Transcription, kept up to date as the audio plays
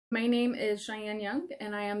My name is Cheyanne Young,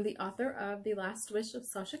 and I am the author of The Last Wish of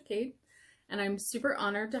SASHA, CADE, and I'm super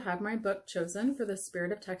honored to have my book chosen for the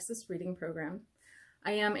Spirit of Texas reading program.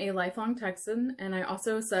 I am a lifelong Texan, and I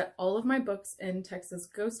also set all of my books in Texas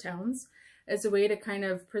ghost towns as a way to kind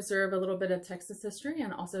of preserve a little bit of Texas history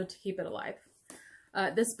and also to keep it alive.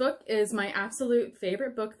 This book is my absolute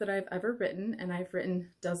favorite book that I've ever written, and I've written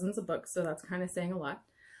dozens of books, so that's kind of saying a lot.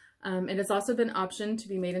 It has also been optioned to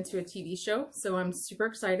be made into a TV show, so I'm super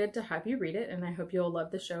excited to have you read it, and I hope you'll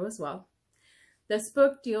love the show as well. This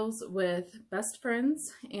book deals with best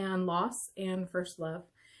friends and loss and first love,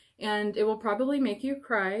 and it will probably make you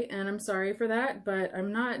cry, and I'm sorry for that, but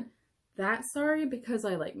I'm not that sorry because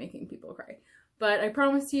I like making people cry. But I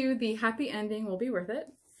promise you the happy ending will be worth it.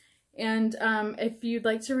 And if you'd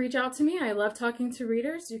like to reach out to me, I love talking to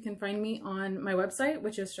readers. You can find me on my website,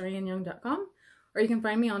 which is cheyanneyoung.com. Or you can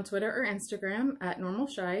find me on Twitter or Instagram at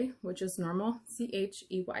normalshy, which is normal,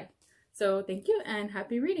 C-H-E-Y. So thank you and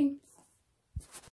happy reading.